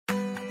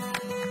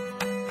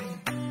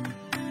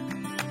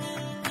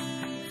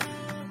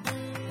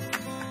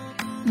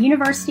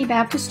University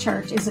Baptist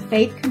Church is a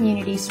faith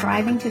community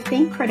striving to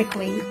think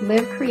critically,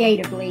 live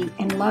creatively,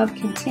 and love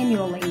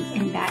continually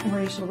in Baton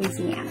Rouge,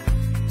 Louisiana.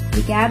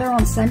 We gather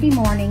on Sunday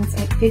mornings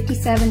at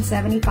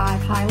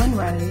 5775 Highland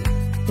Road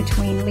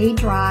between Lee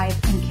Drive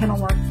and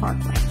Kenilworth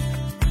Parkway.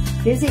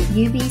 Visit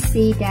ubc-br.org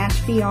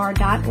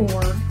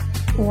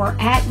or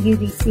at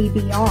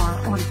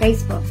ubcbr on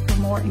Facebook for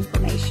more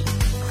information.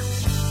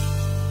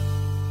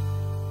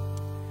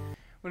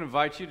 I'm going to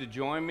invite you to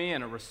join me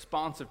in a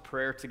responsive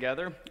prayer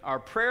together. Our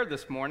prayer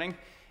this morning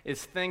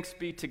is Thanks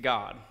Be to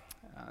God.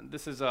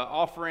 This is an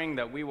offering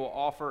that we will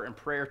offer in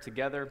prayer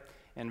together,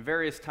 and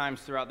various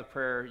times throughout the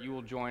prayer you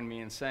will join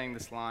me in saying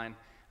this line,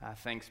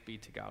 Thanks be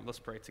to God. Let's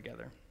pray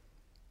together.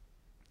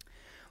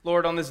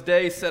 Lord, on this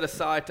day set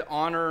aside to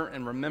honor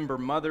and remember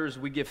mothers,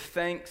 we give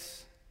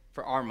thanks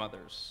for our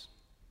mothers.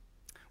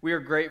 We are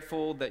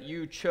grateful that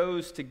you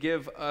chose to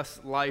give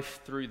us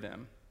life through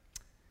them,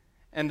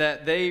 and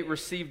that they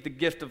received the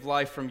gift of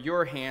life from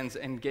your hands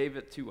and gave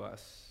it to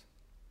us.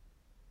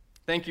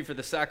 Thank you for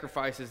the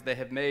sacrifices they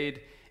have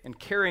made in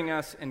carrying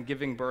us and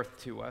giving birth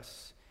to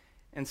us.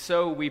 And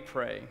so we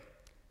pray,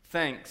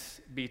 thanks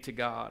be to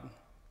God.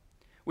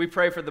 We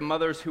pray for the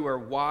mothers who are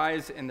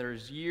wise in their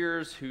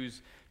years,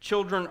 whose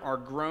children are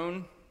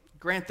grown.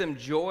 Grant them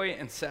joy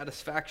and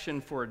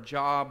satisfaction for a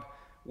job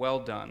well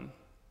done.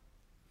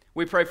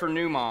 We pray for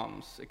new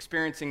moms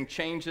experiencing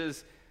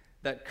changes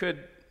that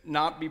could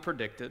not be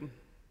predicted.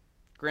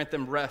 Grant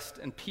them rest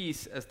and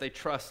peace as they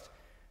trust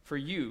for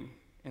you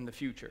in the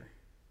future.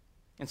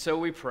 And so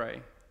we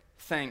pray,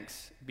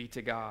 thanks be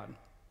to God.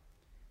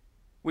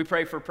 We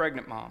pray for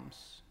pregnant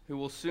moms who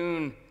will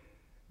soon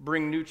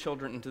bring new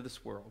children into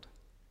this world.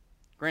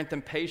 Grant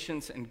them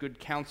patience and good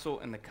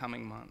counsel in the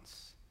coming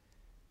months.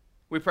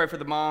 We pray for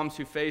the moms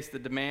who face the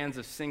demands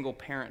of single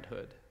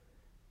parenthood.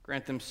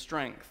 Grant them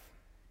strength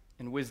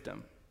and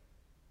wisdom.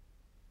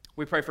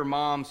 We pray for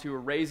moms who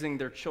are raising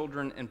their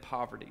children in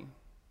poverty.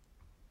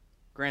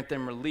 Grant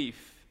them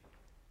relief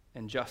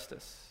and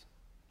justice.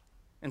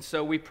 And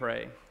so we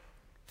pray,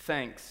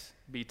 thanks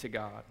be to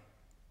God.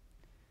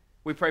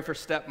 We pray for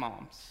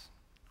stepmoms.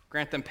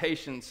 Grant them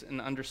patience and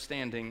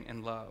understanding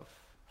and love.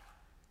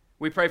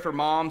 We pray for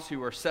moms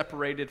who are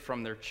separated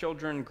from their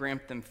children.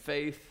 Grant them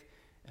faith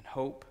and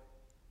hope.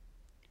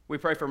 We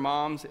pray for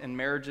moms in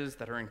marriages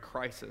that are in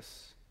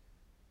crisis.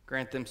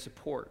 Grant them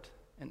support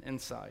and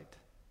insight.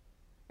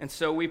 And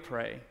so we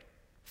pray,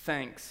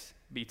 thanks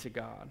be to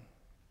God.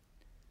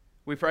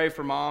 We pray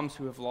for moms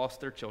who have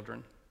lost their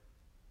children.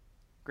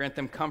 Grant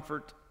them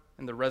comfort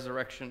in the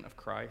resurrection of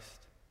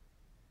Christ.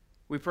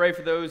 We pray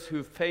for those who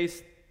have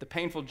faced the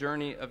painful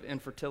journey of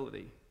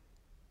infertility.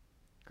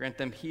 Grant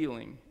them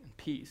healing and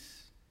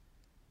peace,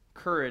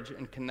 courage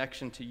and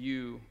connection to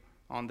you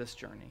on this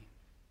journey.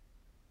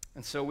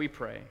 And so we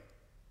pray,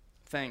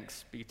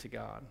 thanks be to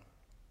God.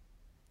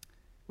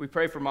 We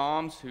pray for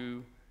moms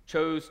who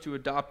chose to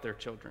adopt their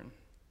children.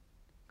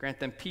 Grant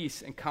them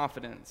peace and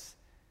confidence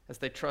as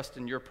they trust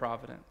in your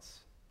providence.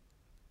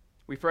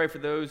 We pray for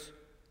those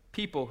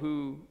people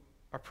who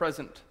are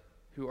present,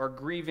 who are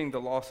grieving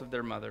the loss of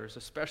their mothers,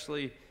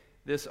 especially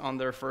this on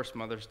their first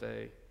Mother's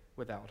Day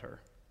without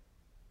her.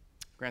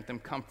 Grant them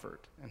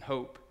comfort and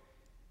hope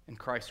in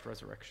Christ's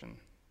resurrection.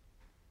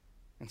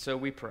 And so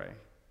we pray,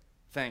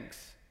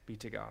 thanks be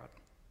to God.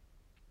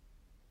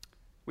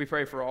 We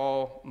pray for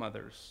all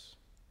mothers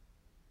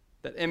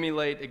that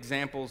emulate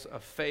examples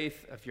of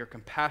faith, of your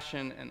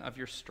compassion, and of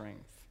your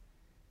strength.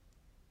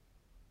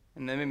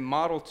 And they may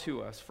model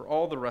to us, for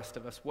all the rest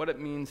of us, what it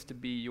means to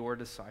be your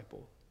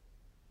disciple.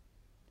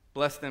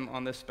 Bless them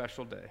on this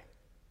special day.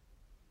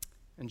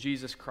 In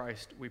Jesus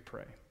Christ we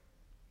pray.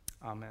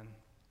 Amen.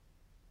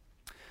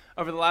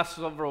 Over the last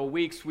several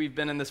weeks, we've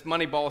been in this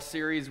Moneyball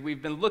series.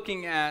 We've been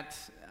looking at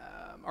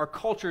our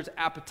culture's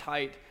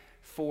appetite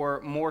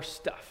for more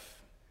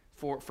stuff,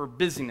 for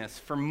busyness,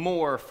 for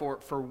more,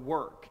 for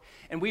work.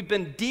 And we've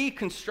been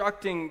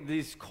deconstructing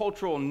these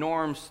cultural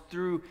norms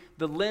through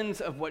the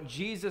lens of what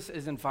Jesus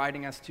is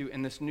inviting us to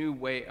in this new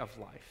way of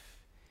life.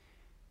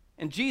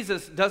 And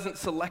Jesus doesn't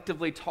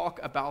selectively talk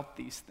about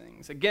these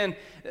things. Again,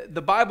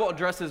 the Bible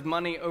addresses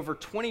money over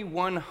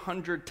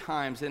 2,100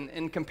 times. And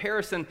in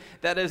comparison,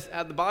 that is,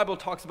 the Bible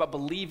talks about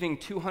believing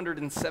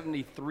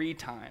 273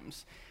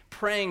 times,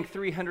 praying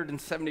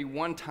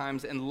 371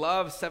 times, and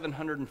love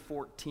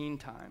 714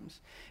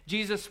 times.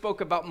 Jesus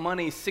spoke about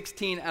money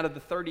 16 out of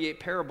the 38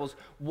 parables.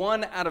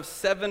 1 out of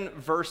 7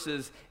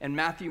 verses in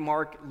Matthew,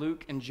 Mark,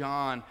 Luke, and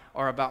John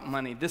are about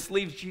money. This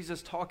leaves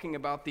Jesus talking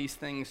about these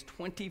things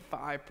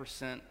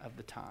 25% of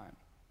the time.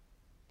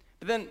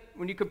 But then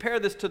when you compare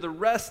this to the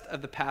rest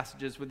of the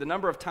passages with the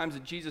number of times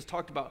that Jesus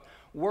talked about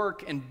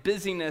work and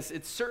busyness,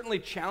 it certainly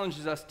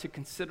challenges us to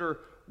consider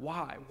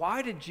why.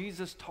 Why did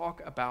Jesus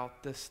talk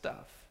about this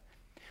stuff?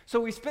 So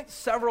we spent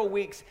several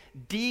weeks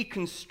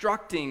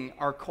deconstructing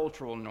our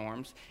cultural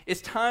norms.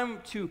 It's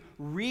time to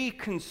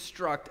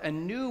reconstruct a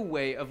new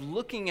way of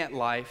looking at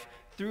life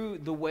through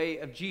the way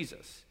of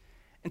Jesus.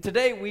 And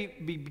today we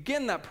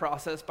begin that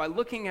process by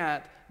looking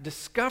at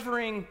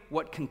discovering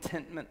what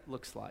contentment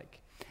looks like.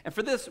 And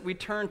for this, we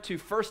turn to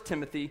 1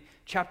 Timothy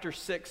chapter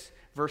 6,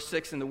 verse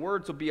 6, and the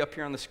words will be up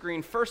here on the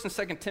screen. 1 and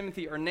 2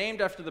 Timothy are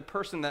named after the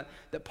person that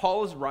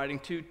Paul is writing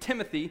to,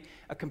 Timothy,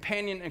 a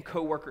companion and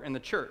co-worker in the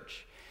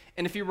church.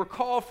 And if you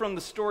recall from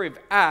the story of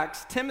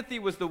Acts, Timothy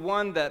was the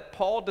one that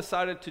Paul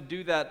decided to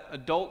do that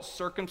adult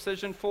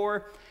circumcision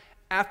for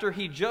after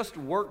he just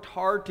worked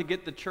hard to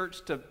get the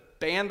church to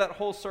ban that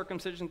whole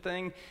circumcision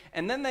thing.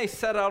 And then they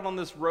set out on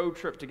this road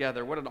trip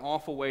together. What an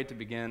awful way to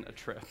begin a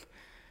trip.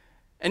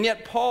 And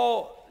yet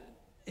Paul,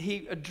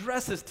 he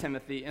addresses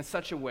Timothy in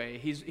such a way.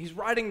 He's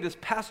writing this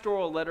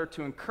pastoral letter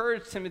to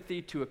encourage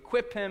Timothy, to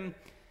equip him.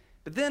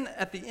 But then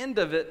at the end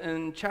of it,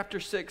 in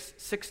chapter 6,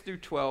 6 through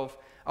 12,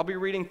 I'll be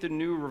reading the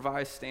New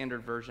Revised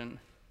Standard Version.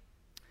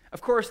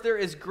 Of course, there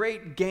is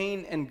great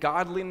gain in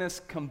godliness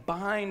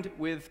combined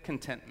with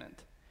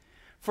contentment.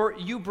 For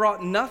you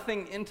brought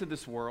nothing into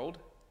this world,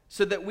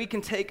 so that we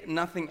can take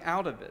nothing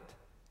out of it.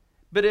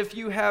 But if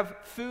you have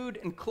food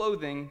and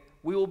clothing,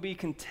 we will be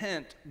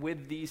content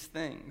with these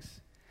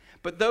things.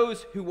 But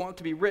those who want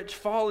to be rich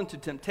fall into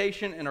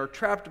temptation and are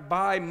trapped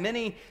by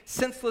many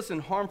senseless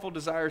and harmful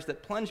desires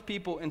that plunge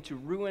people into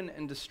ruin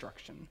and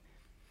destruction.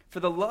 For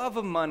the love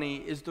of money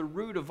is the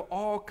root of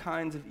all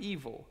kinds of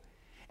evil.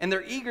 And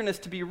their eagerness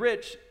to be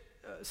rich,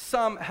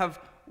 some have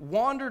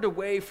wandered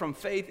away from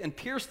faith and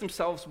pierced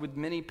themselves with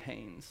many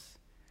pains.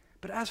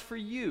 But as for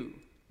you,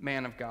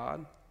 man of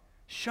God,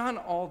 shun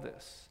all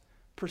this.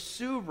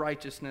 Pursue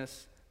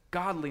righteousness,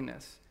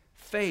 godliness,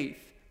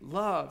 faith,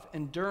 love,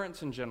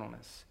 endurance, and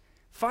gentleness.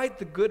 Fight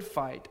the good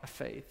fight of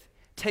faith.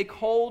 Take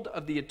hold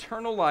of the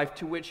eternal life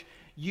to which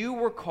you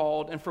were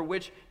called and for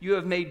which you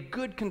have made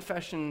good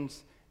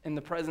confessions in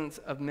the presence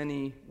of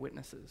many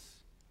witnesses.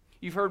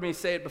 You've heard me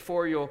say it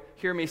before, you'll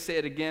hear me say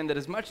it again, that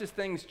as much as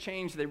things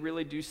change, they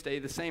really do stay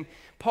the same.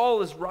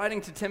 Paul is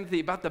writing to Timothy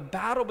about the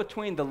battle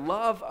between the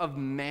love of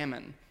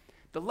mammon,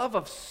 the love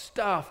of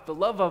stuff, the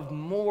love of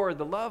more,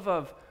 the love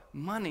of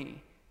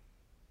money,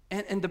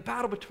 and the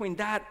battle between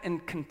that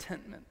and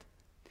contentment.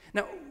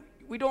 Now,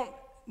 we don't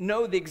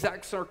know the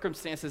exact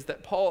circumstances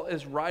that Paul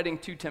is writing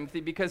to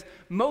Timothy because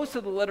most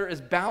of the letter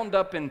is bound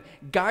up in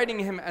guiding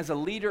him as a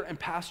leader and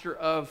pastor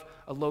of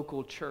a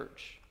local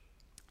church.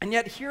 And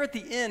yet here at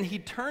the end, he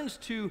turns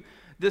to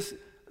this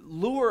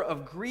lure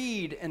of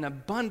greed and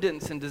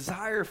abundance and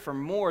desire for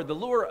more, the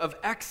lure of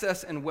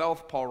excess and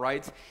wealth, Paul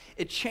writes.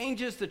 It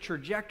changes the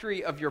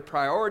trajectory of your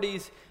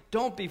priorities.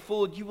 Don't be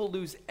fooled. You will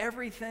lose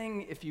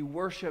everything if you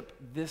worship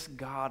this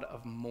God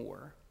of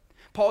more.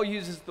 Paul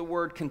uses the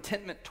word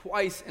contentment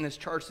twice in his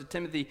charge to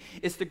Timothy.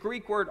 It's the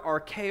Greek word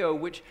archeo,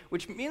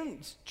 which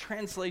means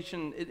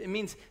translation, it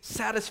means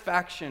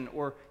satisfaction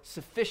or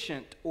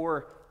sufficient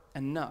or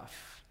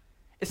enough.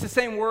 It's the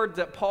same word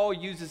that Paul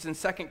uses in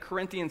 2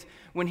 Corinthians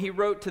when he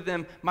wrote to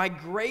them, "My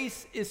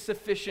grace is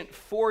sufficient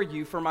for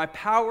you, for my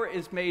power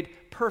is made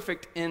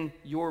perfect in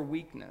your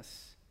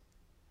weakness."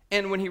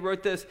 And when he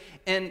wrote this,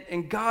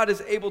 and God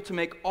is able to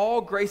make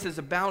all graces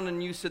abound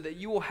in you so that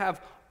you will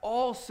have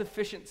all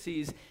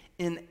sufficiencies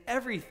in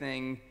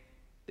everything,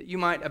 that you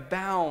might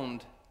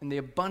abound in the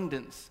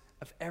abundance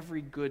of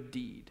every good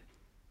deed.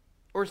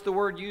 Or it's the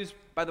word used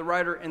by the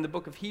writer in the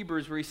book of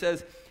Hebrews where he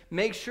says,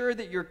 make sure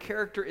that your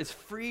character is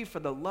free for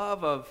the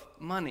love of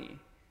money,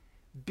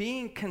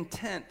 being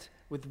content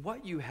with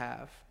what you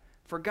have.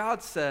 For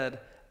God said,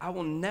 I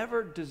will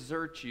never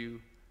desert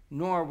you,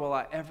 nor will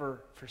I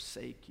ever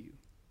forsake you.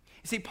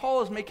 You see,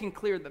 Paul is making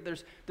clear that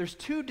there's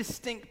two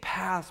distinct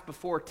paths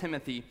before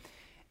Timothy,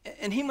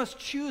 and he must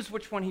choose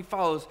which one he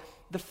follows.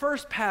 The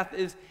first path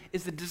is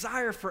the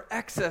desire for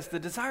excess, the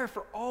desire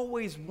for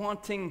always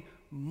wanting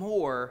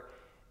more.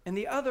 And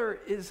the other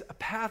is a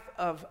path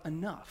of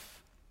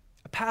enough,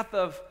 a path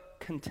of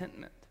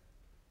contentment.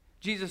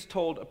 Jesus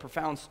told a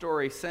profound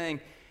story saying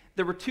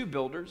there were two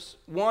builders,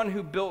 one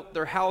who built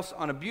their house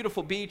on a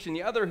beautiful beach and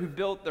the other who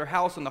built their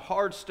house on the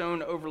hard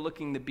stone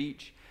overlooking the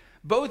beach.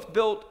 Both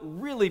built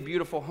really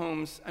beautiful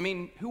homes. I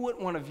mean, who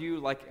wouldn't want a view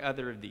like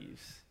either of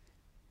these?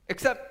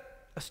 Except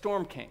a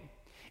storm came,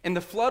 and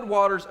the flood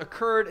waters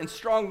occurred, and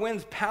strong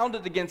winds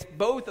pounded against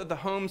both of the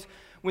homes.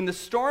 When the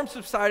storm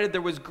subsided,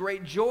 there was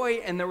great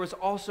joy, and there was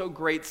also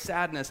great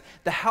sadness.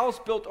 The house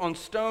built on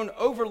stone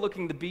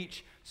overlooking the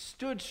beach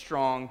stood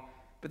strong,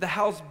 but the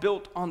house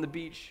built on the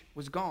beach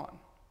was gone.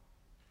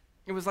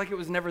 It was like it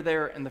was never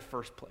there in the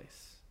first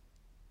place.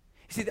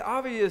 You see, the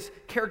obvious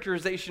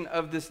characterization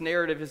of this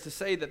narrative is to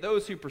say that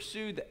those who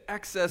pursue the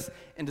excess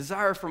and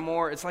desire for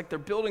more, it's like they're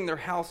building their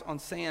house on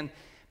sand.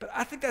 But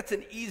I think that's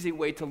an easy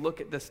way to look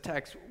at this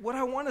text. What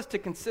I want us to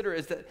consider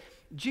is that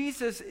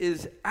Jesus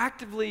is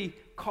actively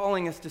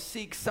calling us to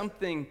seek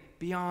something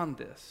beyond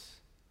this.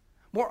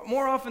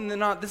 More often than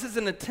not, this is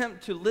an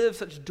attempt to live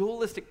such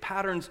dualistic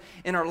patterns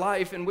in our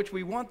life in which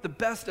we want the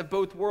best of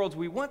both worlds.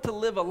 We want to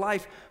live a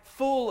life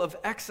full of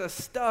excess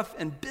stuff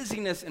and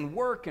busyness and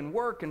work and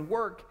work and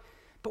work.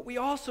 But we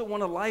also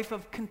want a life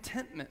of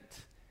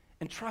contentment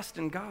and trust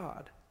in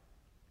God.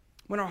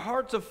 When our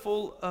hearts are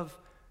full of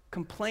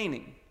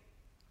complaining,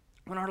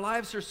 when our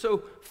lives are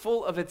so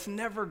full of it's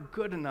never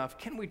good enough,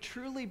 can we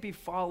truly be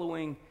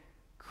following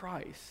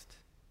Christ?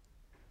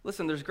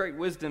 Listen, there's great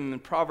wisdom in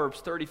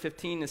Proverbs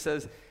 30:15. It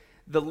says,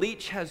 "The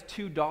leech has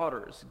two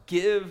daughters.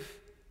 Give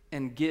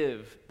and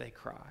give, they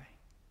cry."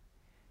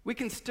 We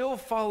can still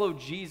follow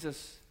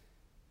Jesus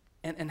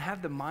and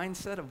have the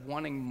mindset of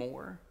wanting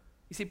more.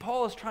 You see,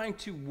 Paul is trying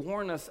to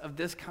warn us of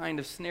this kind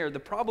of snare. The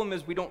problem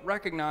is we don't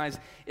recognize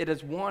it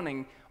as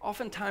wanting.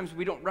 Oftentimes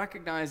we don't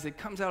recognize it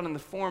comes out in the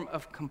form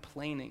of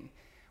complaining.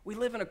 We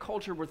live in a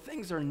culture where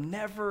things are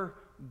never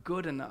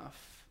good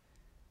enough.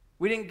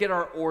 We didn't get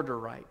our order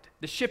right.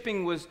 The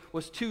shipping was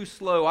too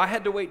slow. I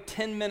had to wait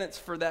 10 minutes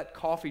for that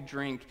coffee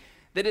drink.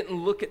 They didn't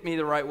look at me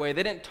the right way.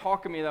 They didn't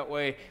talk to me that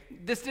way.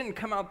 This didn't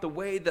come out the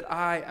way that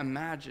I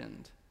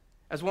imagined.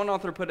 As one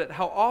author put it,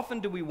 how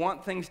often do we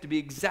want things to be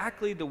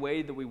exactly the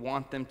way that we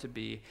want them to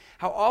be?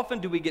 How often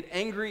do we get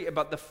angry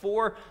about the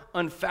 4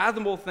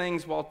 unfathomable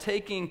things while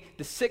taking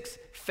the 6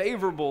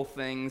 favorable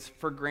things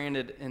for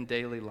granted in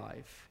daily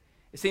life?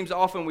 It seems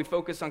often we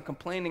focus on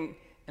complaining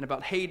and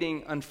about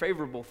hating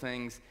unfavorable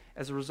things.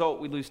 As a result,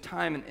 we lose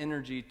time and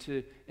energy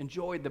to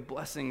enjoy the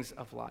blessings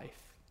of life.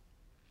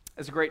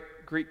 As a great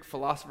Greek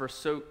philosopher,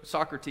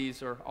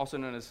 Socrates, or also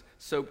known as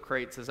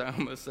Soapcrates, as I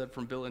almost said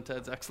from Bill and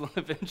Ted's Excellent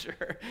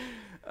Adventure,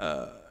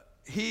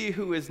 he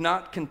who is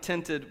not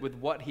contented with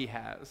what he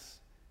has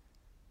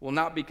will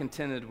not be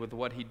contented with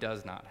what he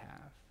does not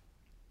have.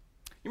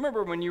 You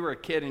remember when you were a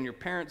kid and your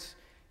parents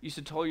used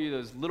to tell you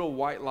those little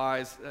white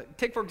lies?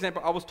 Take, for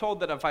example, I was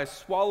told that if I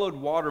swallowed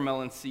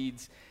watermelon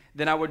seeds,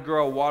 then I would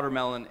grow a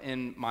watermelon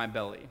in my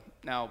belly.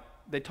 Now,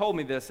 they told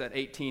me this at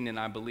 18, and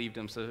I believed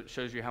them, so it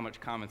shows you how much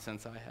common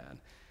sense I had.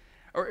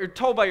 Or you're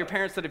told by your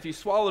parents that if you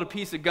swallowed a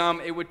piece of gum,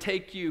 it would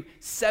take you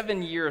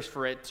 7 years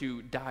for it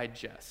to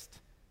digest.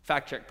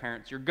 Fact check,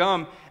 parents. Your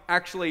gum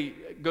actually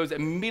goes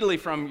immediately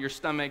from your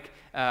stomach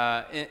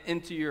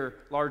into your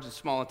large and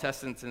small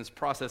intestines in this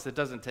process. It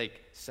doesn't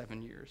take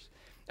 7 years.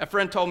 A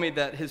friend told me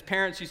that his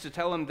parents used to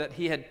tell him that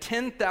he had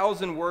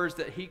 10,000 words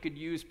that he could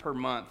use per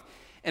month.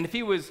 And if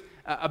he was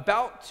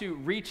about to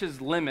reach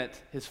his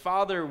limit, his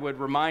father would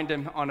remind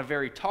him on a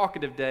very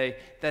talkative day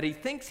that he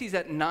thinks he's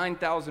at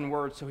 9,000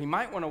 words, so he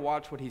might want to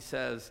watch what he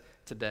says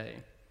today.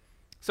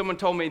 Someone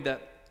told me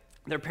that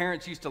their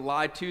parents used to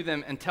lie to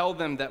them and tell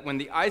them that when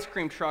the ice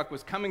cream truck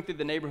was coming through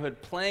the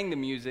neighborhood playing the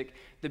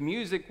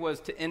music was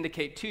to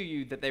indicate to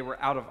you that they were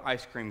out of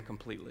ice cream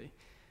completely.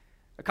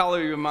 A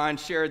colleague of mine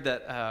shared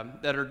that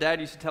her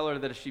dad used to tell her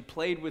that if she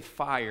played with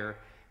fire,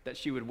 that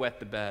she would wet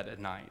the bed at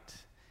night.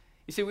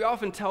 You see, we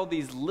often tell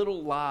these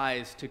little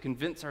lies to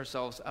convince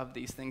ourselves of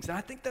these things, and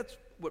I think that's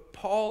what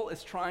Paul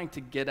is trying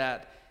to get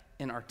at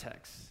in our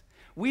text.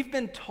 We've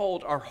been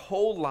told our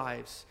whole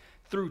lives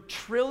through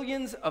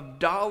trillions of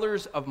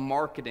dollars of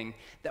marketing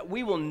that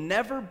we will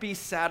never be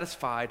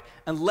satisfied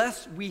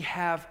unless we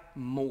have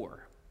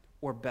more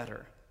or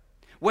better.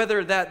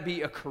 Whether that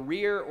be a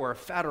career or a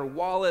fatter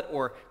wallet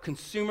or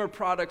consumer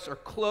products or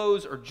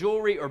clothes or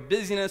jewelry or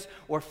busyness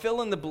or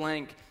fill in the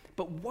blank.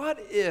 But what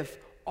if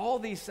all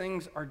these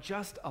things are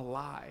just a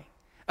lie,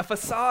 a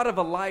facade of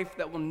a life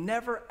that will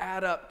never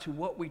add up to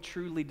what we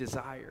truly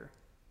desire?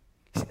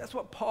 See, that's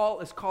what Paul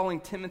is calling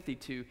Timothy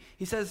to.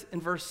 He says in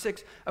verse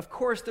 6, "Of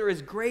course there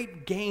is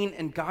great gain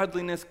in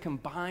godliness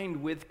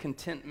combined with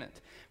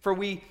contentment, for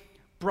we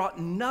brought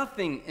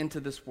nothing into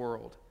this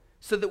world,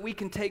 so that we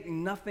can take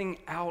nothing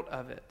out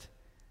of it.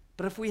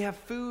 But if we have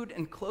food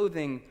and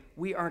clothing,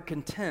 we are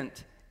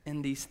content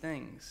in these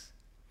things."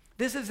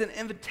 This is an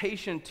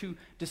invitation to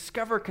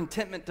discover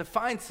contentment, to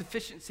find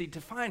sufficiency,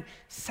 to find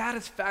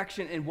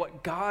satisfaction in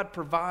what God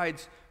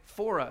provides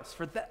for us.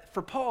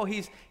 For Paul,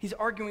 he's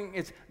arguing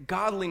it's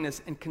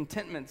godliness and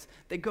contentments.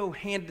 They go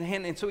hand in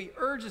hand. And so he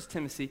urges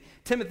Timothy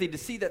to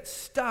see that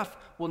stuff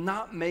will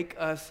not make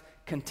us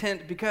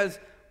content because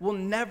we'll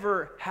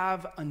never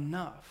have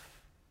enough.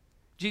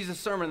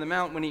 Jesus' Sermon on the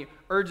Mount, when he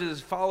urges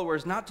his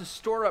followers not to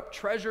store up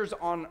treasures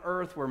on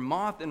earth where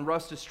moth and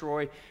rust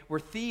destroy, where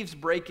thieves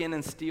break in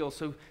and steal.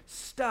 So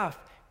stuff,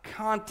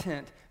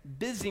 content,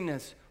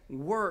 busyness,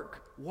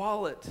 work,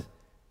 wallet,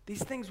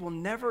 these things will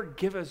never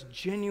give us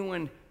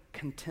genuine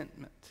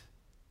contentment.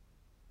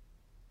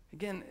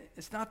 Again,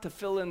 it's not to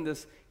fill in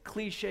this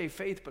cliche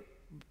faith,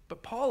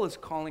 but Paul is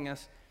calling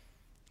us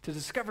to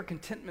discover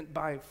contentment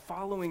by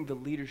following the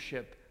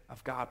leadership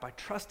of God, by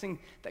trusting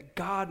that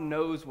God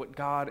knows what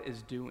God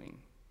is doing.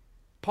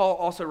 Paul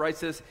also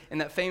writes this in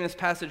that famous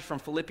passage from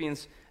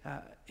Philippians.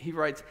 He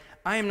writes,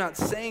 "I am not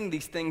saying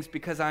these things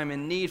because I am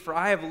in need, for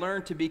I have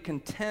learned to be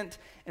content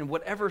in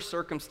whatever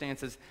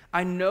circumstances.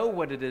 I know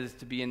what it is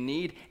to be in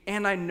need,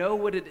 and I know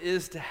what it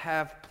is to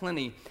have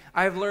plenty.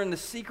 I have learned the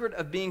secret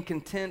of being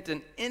content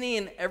in any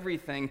and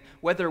everything,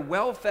 whether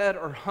well-fed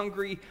or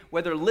hungry,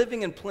 whether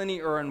living in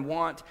plenty or in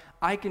want.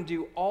 I can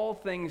do all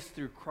things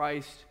through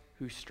Christ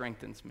who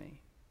strengthens me."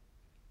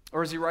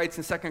 Or as he writes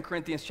in 2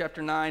 Corinthians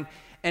chapter 9,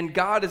 "And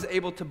God is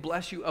able to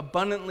bless you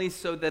abundantly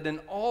so that in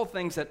all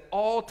things at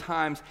all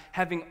times,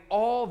 having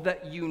all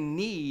that you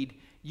need,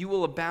 you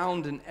will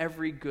abound in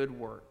every good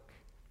work."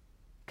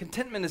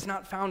 Contentment is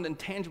not found in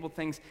tangible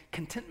things.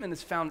 Contentment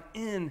is found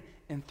in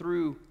and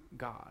through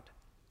God.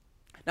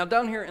 Now,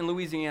 down here in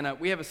Louisiana,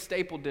 we have a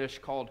staple dish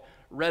called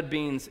red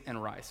beans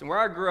and rice. And where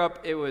I grew up,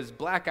 it was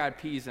black-eyed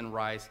peas and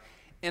rice.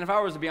 And if I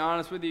was to be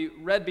honest with you,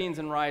 red beans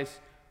and rice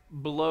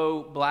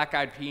blow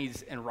black-eyed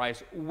peas and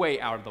rice way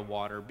out of the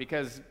water,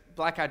 because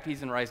black-eyed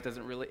peas and rice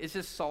doesn't really, it's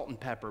just salt and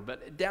pepper.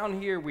 But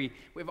down here, we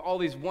have all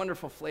these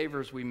wonderful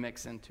flavors we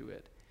mix into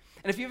it.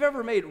 And if you've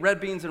ever made red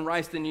beans and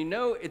rice, then you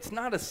know it's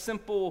not a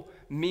simple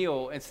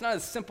meal. It's not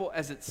as simple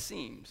as it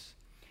seems.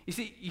 You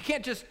see, you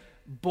can't just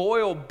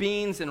boil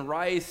beans and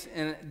rice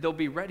and they'll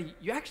be ready.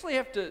 You actually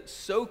have to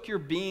soak your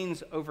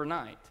beans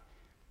overnight.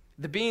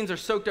 The beans are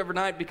soaked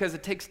overnight because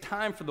it takes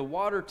time for the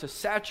water to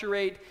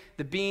saturate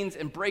the beans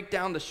and break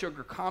down the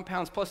sugar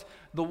compounds. Plus,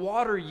 the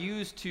water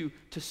used to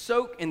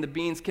soak in the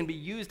beans can be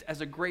used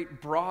as a great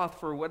broth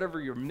for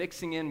whatever you're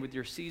mixing in with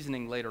your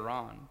seasoning later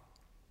on.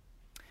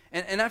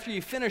 And after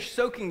you finish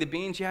soaking the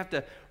beans, you have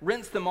to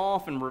rinse them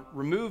off and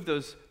remove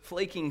those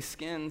flaking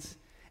skins.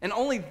 And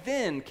only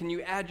then can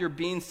you add your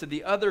beans to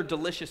the other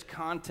delicious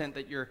content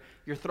that you're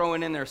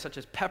throwing in there, such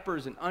as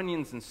peppers and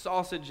onions and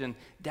sausage and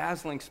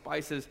dazzling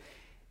spices.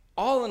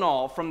 All in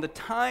all, from the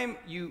time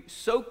you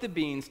soak the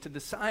beans to the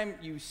time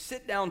you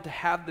sit down to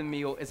have the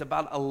meal is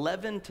about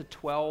 11 to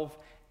 12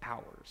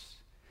 hours.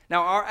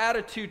 Now, our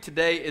attitude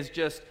today is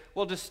just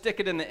stick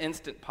it in the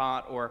Instant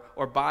Pot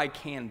or buy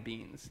canned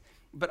beans.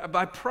 But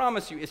I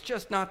promise you, it's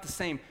just not the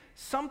same.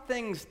 Some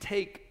things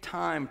take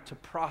time to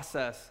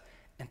process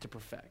and to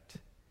perfect.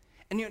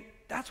 And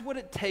that's what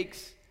it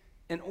takes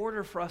in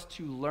order for us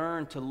to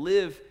learn to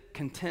live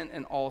content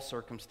in all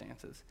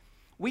circumstances.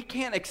 We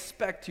can't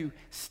expect to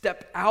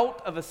step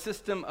out of a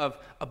system of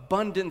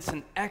abundance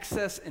and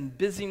excess and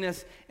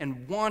busyness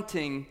and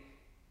wanting,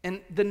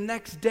 and the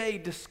next day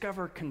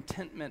discover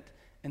contentment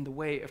in the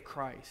way of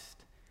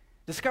Christ.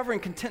 Discovering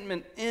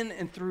contentment in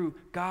and through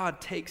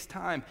God takes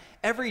time.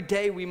 Every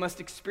day we must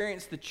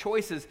experience the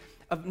choices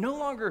of no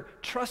longer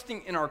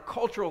trusting in our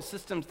cultural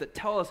systems that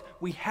tell us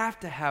we have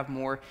to have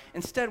more.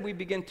 Instead, we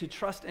begin to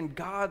trust in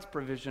God's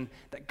provision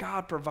that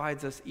God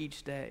provides us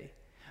each day.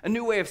 A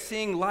new way of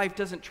seeing life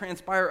doesn't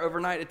transpire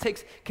overnight. It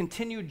takes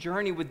continued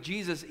journey with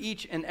Jesus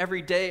each and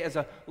every day as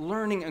a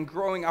learning and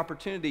growing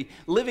opportunity.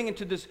 Living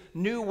into this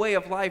new way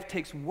of life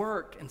takes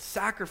work and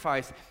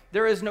sacrifice.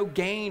 There is no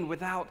gain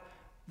without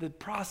the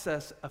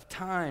process of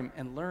time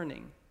and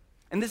learning.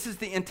 And this is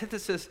the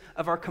antithesis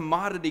of our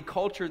commodity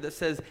culture that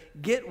says,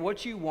 get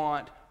what you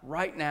want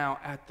right now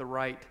at the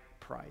right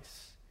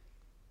price.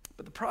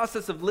 But the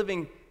process of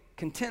living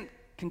content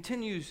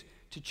continues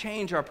to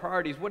change our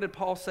priorities. What did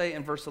Paul say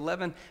in verse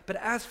 11? But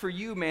as for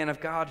you, man of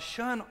God,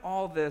 shun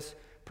all this,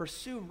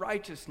 pursue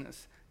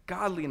righteousness,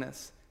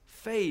 godliness,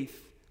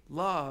 faith,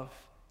 love,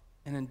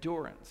 and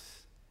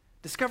endurance.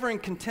 Discovering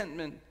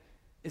contentment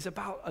is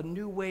about a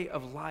new way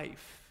of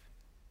life.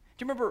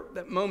 Do you remember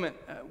that moment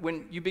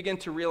when you begin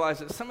to realize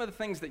that some of the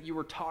things that you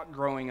were taught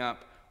growing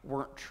up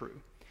weren't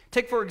true?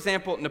 Take, for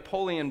example,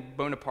 Napoleon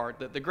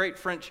Bonaparte, the great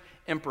French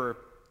emperor.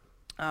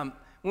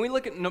 When we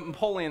look at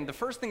Napoleon, the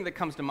first thing that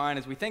comes to mind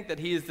is we think that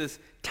he is this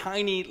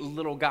tiny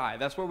little guy.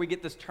 That's where we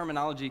get this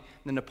terminology,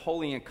 the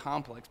Napoleon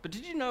complex. But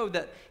did you know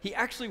that he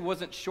actually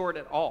wasn't short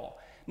at all?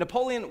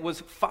 Napoleon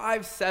was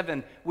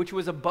 5'7", which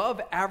was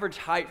above average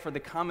height for the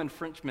common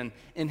Frenchman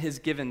in his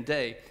given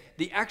day.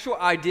 The actual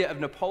idea of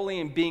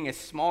Napoleon being a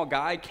small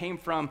guy came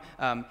from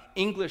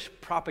English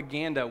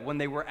propaganda when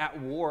they were at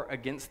war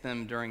against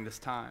them during this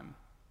time.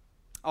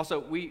 Also,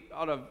 we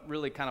ought to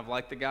really kind of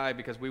like the guy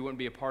because we wouldn't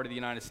be a part of the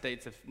United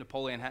States if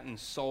Napoleon hadn't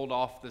sold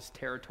off this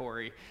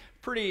territory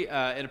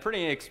at a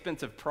pretty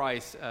expensive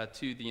price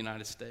to the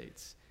United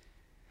States.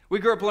 We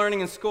grew up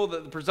learning in school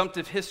that the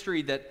presumptive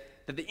history that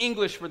the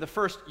English were the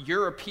first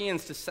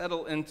Europeans to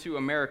settle into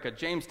America,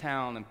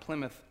 Jamestown and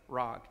Plymouth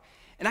Rock.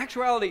 In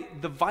actuality,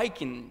 the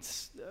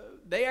Vikings,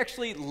 they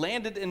actually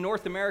landed in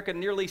North America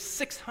nearly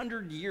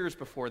 600 years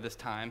before this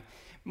time,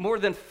 more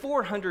than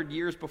 400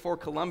 years before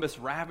Columbus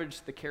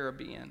ravaged the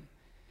Caribbean.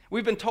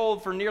 We've been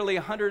told for nearly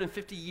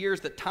 150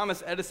 years that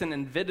Thomas Edison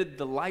invented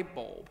the light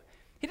bulb.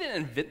 He didn't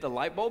invent the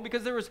light bulb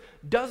because there was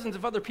dozens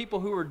of other people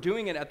who were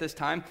doing it at this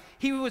time.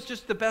 He was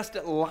just the best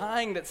at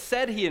lying that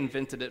said he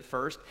invented it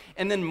first,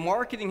 and then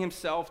marketing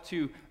himself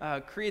to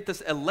create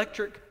this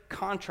electric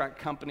contract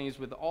companies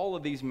with all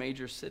of these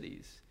major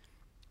cities.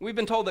 We've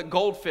been told that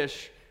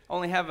goldfish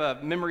only have a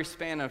memory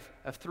span of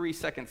 3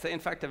 seconds. They, in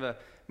fact, have a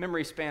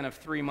memory span of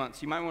 3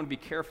 months. You might want to be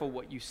careful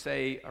what you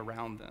say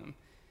around them.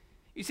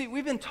 You see,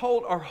 we've been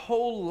told our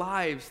whole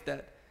lives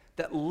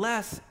that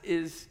less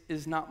is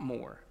not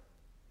more.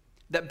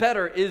 That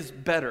better is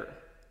better,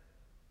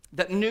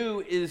 that new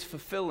is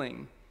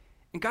fulfilling.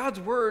 And God's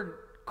word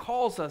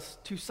calls us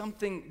to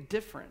something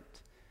different.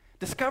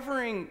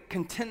 Discovering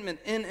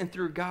contentment in and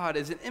through God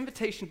is an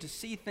invitation to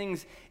see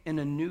things in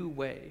a new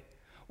way.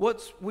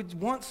 What we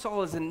once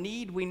saw as a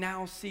need, we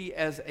now see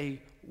as a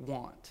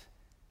want.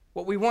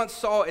 What we once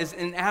saw as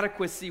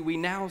inadequacy, we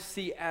now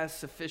see as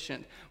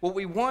sufficient. What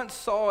we once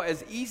saw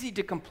as easy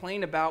to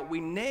complain about, we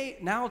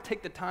now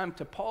take the time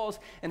to pause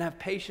and have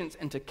patience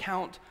and to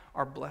count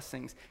our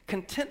blessings.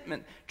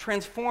 Contentment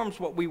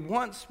transforms what we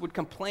once would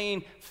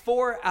complain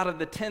 4 out of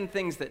the 10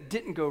 things that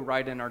didn't go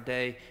right in our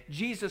day.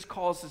 Jesus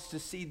calls us to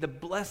see the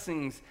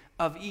blessings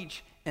of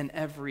each and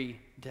every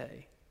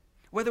day.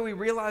 Whether we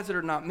realize it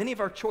or not, many of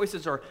our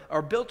choices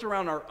are built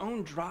around our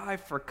own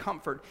drive for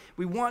comfort.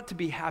 We want to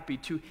be happy,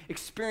 to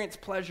experience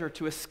pleasure,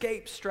 to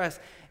escape stress.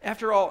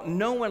 After all,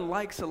 no one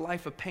likes a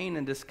life of pain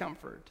and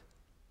discomfort.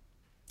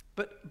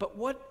 But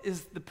what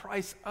is the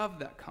price of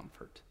that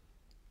comfort?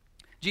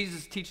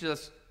 Jesus teaches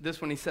us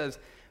this when he says,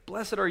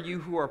 "Blessed are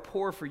you who are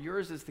poor, for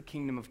yours is the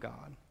kingdom of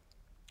God.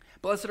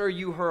 Blessed are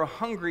you who are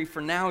hungry,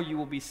 for now you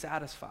will be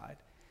satisfied.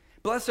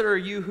 Blessed are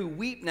you who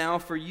weep now,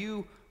 for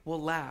you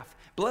will laugh.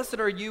 Blessed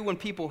are you when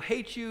people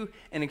hate you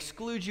and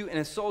exclude you and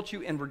insult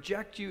you and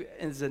reject you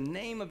as a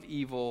name of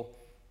evil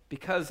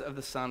because of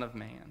the Son of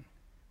Man.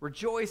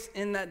 Rejoice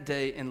in that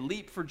day and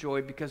leap for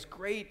joy, because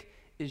great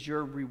is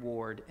your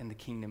reward in the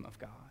kingdom of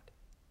God."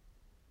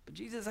 But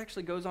Jesus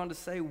actually goes on to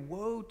say,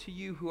 "Woe to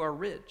you who are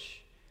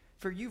rich,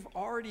 for you've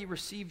already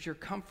received your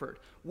comfort.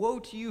 Woe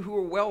to you who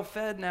are well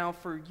fed now,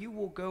 for you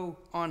will go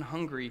on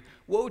hungry.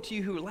 Woe to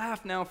you who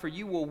laugh now, for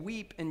you will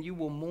weep and you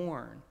will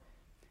mourn."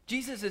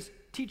 Jesus is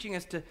teaching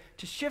us to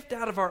shift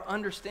out of our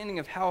understanding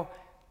of how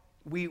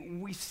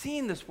we see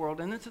in this world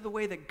and into the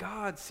way that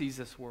God sees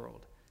this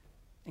world.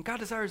 And God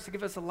desires to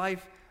give us a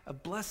life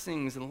of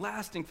blessings and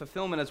lasting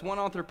fulfillment. As one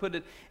author put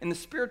it, in the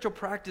spiritual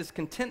practice,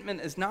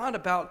 contentment is not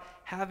about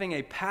having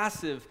a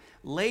passive,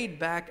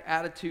 laid-back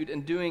attitude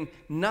and doing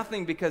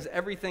nothing because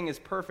everything is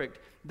perfect.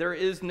 There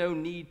is no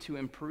need to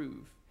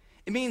improve.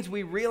 It means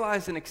we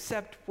realize and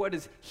accept what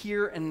is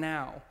here and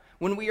now.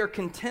 When we are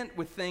content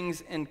with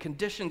things and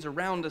conditions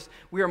around us,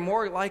 we are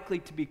more likely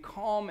to be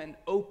calm and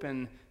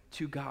open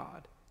to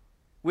God.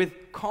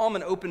 With calm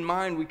and open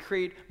mind, we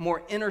create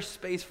more inner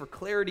space for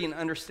clarity and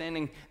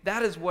understanding.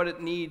 That is what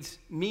it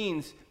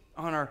means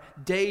on our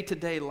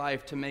day-to-day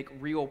life to make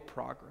real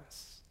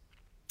progress.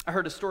 I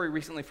heard a story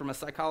recently from a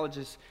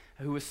psychologist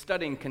who was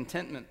studying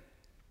contentment,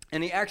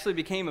 and he actually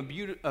became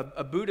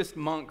a Buddhist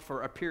monk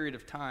for a period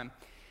of time.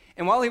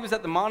 And while he was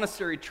at the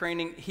monastery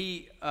training,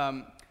 he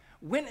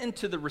went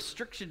into the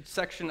restricted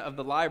section of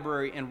the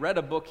library and read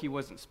a book he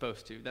wasn't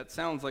supposed to. That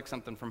sounds like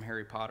something from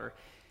Harry Potter.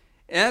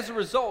 And as a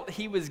result,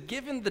 he was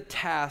given the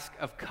task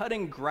of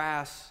cutting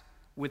grass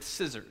with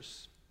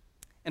scissors.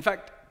 In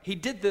fact, he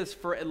did this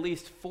for at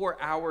least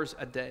 4 hours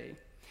a day.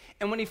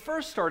 And when he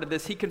first started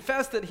this, he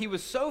confessed that he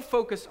was so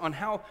focused on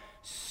how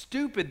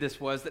stupid this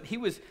was that he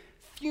was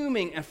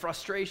fuming in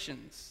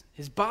frustrations.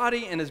 His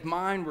body and his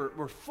mind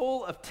were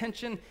full of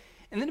tension.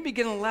 And then he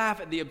began to laugh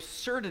at the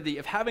absurdity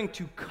of having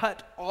to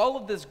cut all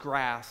of this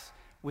grass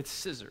with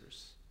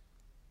scissors.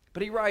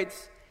 But he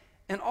writes,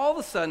 "And all of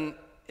a sudden,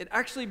 it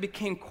actually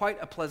became quite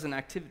a pleasant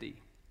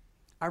activity.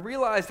 I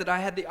realized that I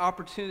had the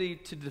opportunity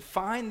to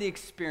define the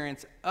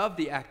experience of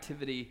the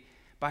activity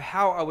by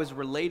how I was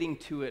relating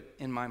to it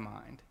in my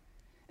mind.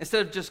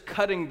 Instead of just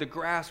cutting the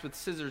grass with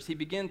scissors, he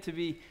began to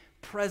be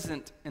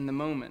present in the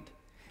moment.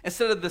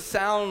 Instead of the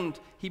sound,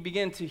 he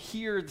began to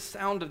hear the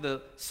sound of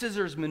the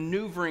scissors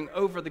maneuvering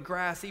over the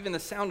grass, even the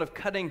sound of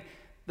cutting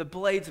the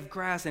blades of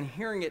grass and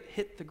hearing it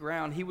hit the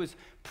ground. He was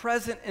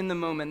present in the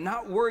moment,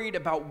 not worried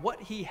about what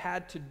he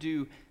had to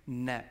do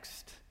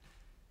next.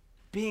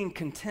 Being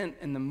content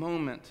in the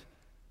moment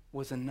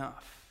was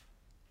enough."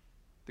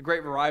 The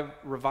great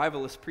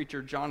revivalist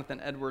preacher Jonathan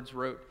Edwards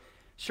wrote,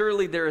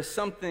 "Surely there is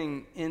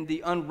something in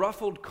the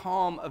unruffled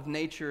calm of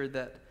nature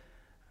that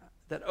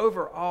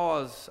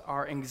overawes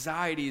our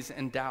anxieties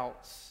and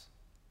doubts.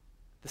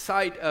 The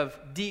sight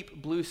of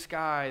deep blue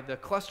sky, the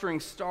clustering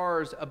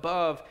stars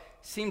above,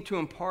 seem to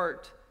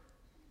impart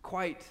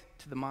quiet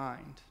to the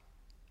mind."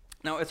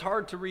 Now, it's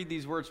hard to read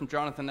these words from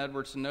Jonathan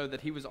Edwards to know that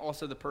he was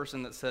also the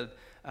person that said,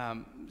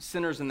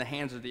 "Sinners in the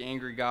hands of the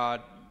angry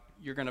God,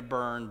 you're going to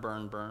burn,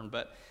 burn, burn."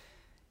 But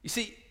you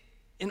see,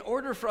 in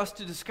order for us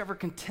to discover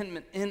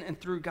contentment in and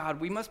through God,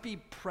 we must be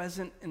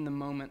present in the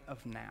moment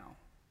of now.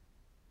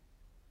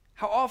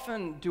 How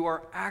often do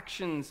our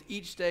actions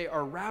each day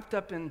are wrapped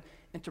up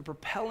into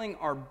propelling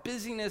our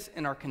busyness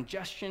and our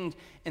congestion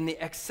and the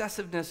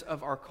excessiveness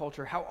of our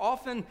culture? How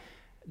often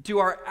do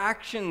our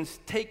actions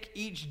take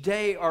each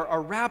day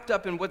are wrapped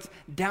up in what's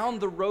down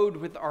the road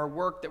with our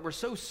work, that we're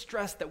so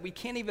stressed that we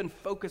can't even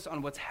focus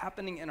on what's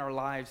happening in our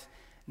lives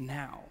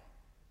now?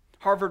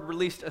 Harvard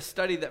released a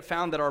study that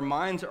found that our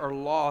minds are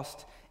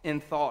lost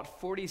in thought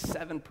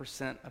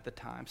 47% of the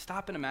time.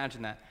 Stop and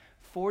imagine that.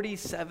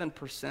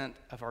 47%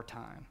 of our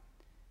time.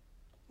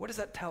 What does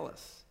that tell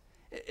us?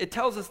 It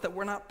tells us that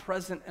we're not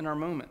present in our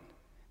moment.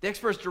 The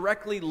experts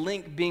directly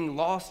link being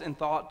lost in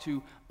thought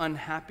to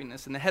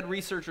unhappiness. And the head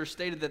researcher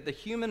stated that the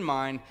human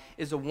mind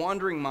is a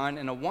wandering mind,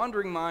 and a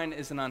wandering mind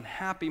is an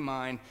unhappy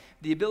mind.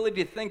 The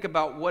ability to think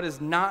about what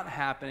is not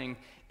happening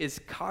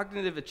is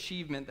cognitive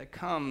achievement that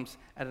comes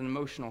at an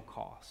emotional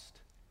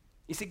cost.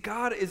 You see,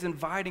 God is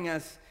inviting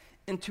us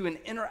into an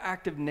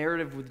interactive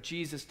narrative with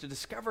Jesus to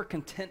discover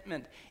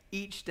contentment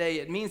each day.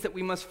 It means that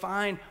we must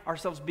find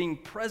ourselves being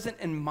present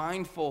and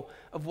mindful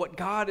of what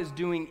God is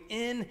doing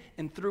in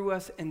and through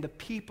us and the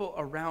people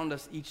around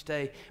us each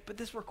day. But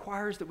this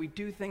requires that we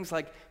do things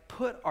like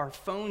put our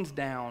phones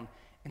down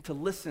and to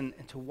listen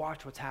and to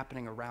watch what's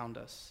happening around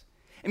us.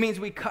 It means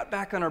we cut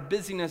back on our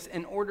busyness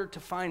in order to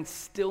find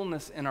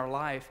stillness in our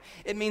life.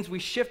 It means we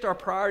shift our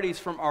priorities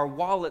from our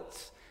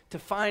wallets to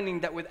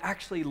finding that with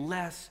actually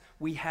less,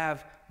 we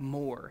have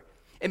more.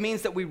 It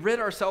means that we rid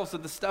ourselves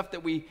of the stuff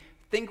that we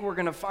think we're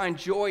going to find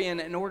joy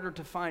in order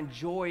to find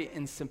joy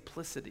in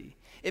simplicity.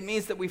 It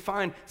means that we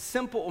find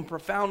simple and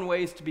profound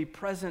ways to be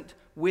present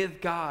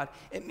with God.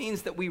 It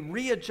means that we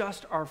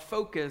readjust our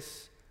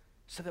focus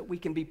so that we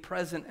can be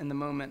present in the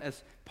moment.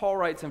 As Paul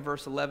writes in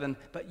verse 11,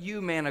 "But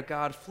you, man of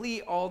God,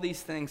 flee all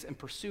these things and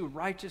pursue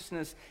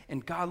righteousness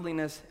and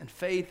godliness and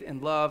faith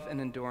and love and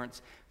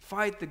endurance.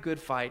 Fight the good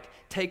fight.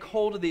 Take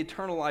hold of the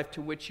eternal life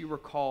to which you were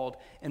called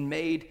and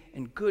made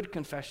in good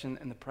confession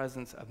in the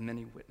presence of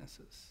many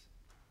witnesses."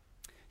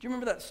 Do you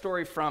remember that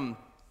story from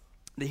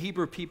the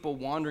Hebrew people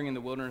wandering in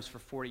the wilderness for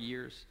 40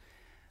 years?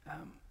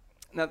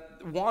 Now,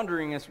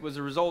 wandering was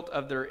a result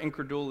of their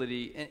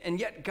incredulity, and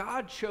yet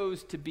God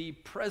chose to be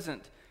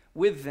present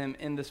with them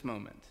in this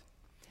moment.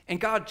 And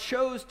God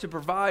chose to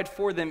provide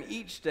for them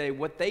each day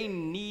what they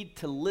need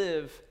to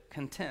live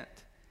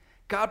content.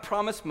 God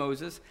promised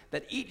Moses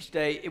that each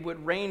day it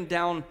would rain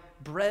down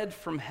bread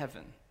from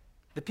heaven.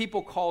 The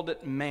people called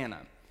it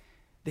manna.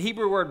 The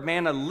Hebrew word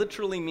manna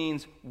literally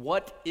means,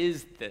 "What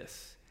is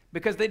this?"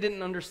 because they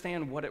didn't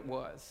understand what it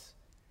was.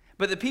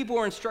 But the people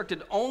were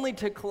instructed only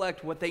to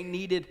collect what they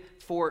needed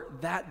for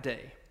that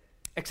day.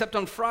 Except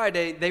on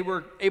Friday, they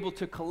were able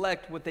to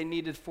collect what they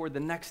needed for the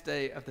next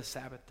day of the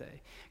Sabbath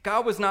day.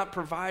 God was not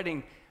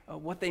providing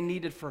what they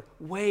needed for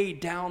way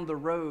down the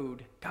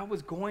road. God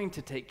was going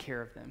to take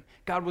care of them.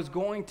 God was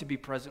going to be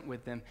present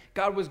with them.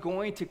 God was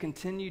going to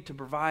continue to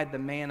provide the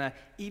manna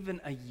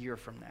even a year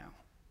from now.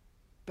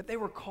 But they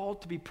were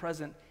called to be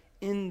present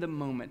in the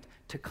moment,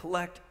 to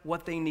collect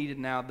what they needed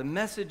now. The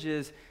message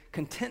is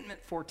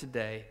contentment for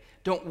today.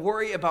 Don't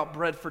worry about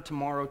bread for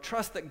tomorrow.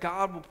 Trust that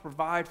God will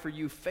provide for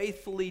you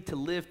faithfully to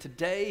live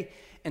today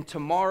and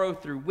tomorrow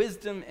through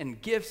wisdom and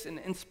gifts and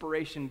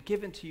inspiration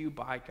given to you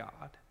by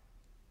God.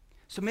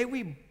 So may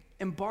we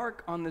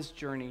embark on this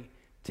journey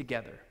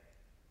together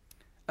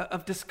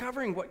of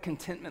discovering what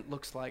contentment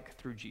looks like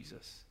through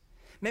Jesus.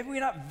 May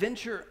we not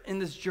venture in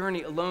this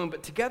journey alone,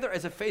 but together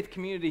as a faith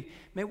community,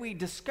 may we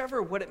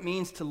discover what it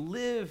means to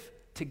live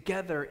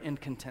together in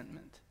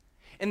contentment.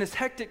 In this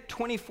hectic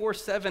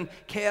 24/7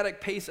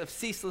 chaotic pace of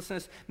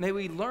ceaselessness, may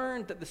we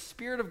learn that the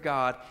Spirit of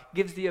God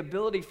gives the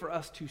ability for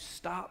us to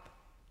stop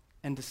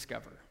and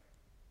discover.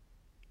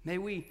 May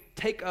we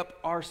take up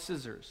our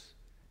scissors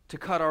to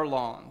cut our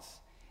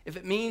lawns, if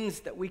it means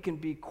that we can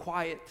be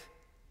quiet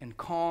and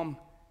calm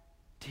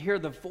to hear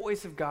the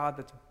voice of God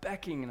that's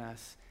beckoning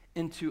us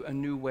into a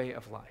new way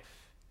of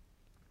life.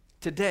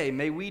 Today,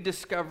 may we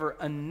discover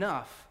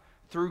enough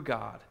through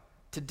God,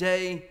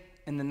 today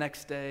and the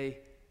next day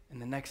and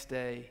the next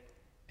day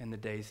and the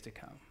days to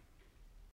come.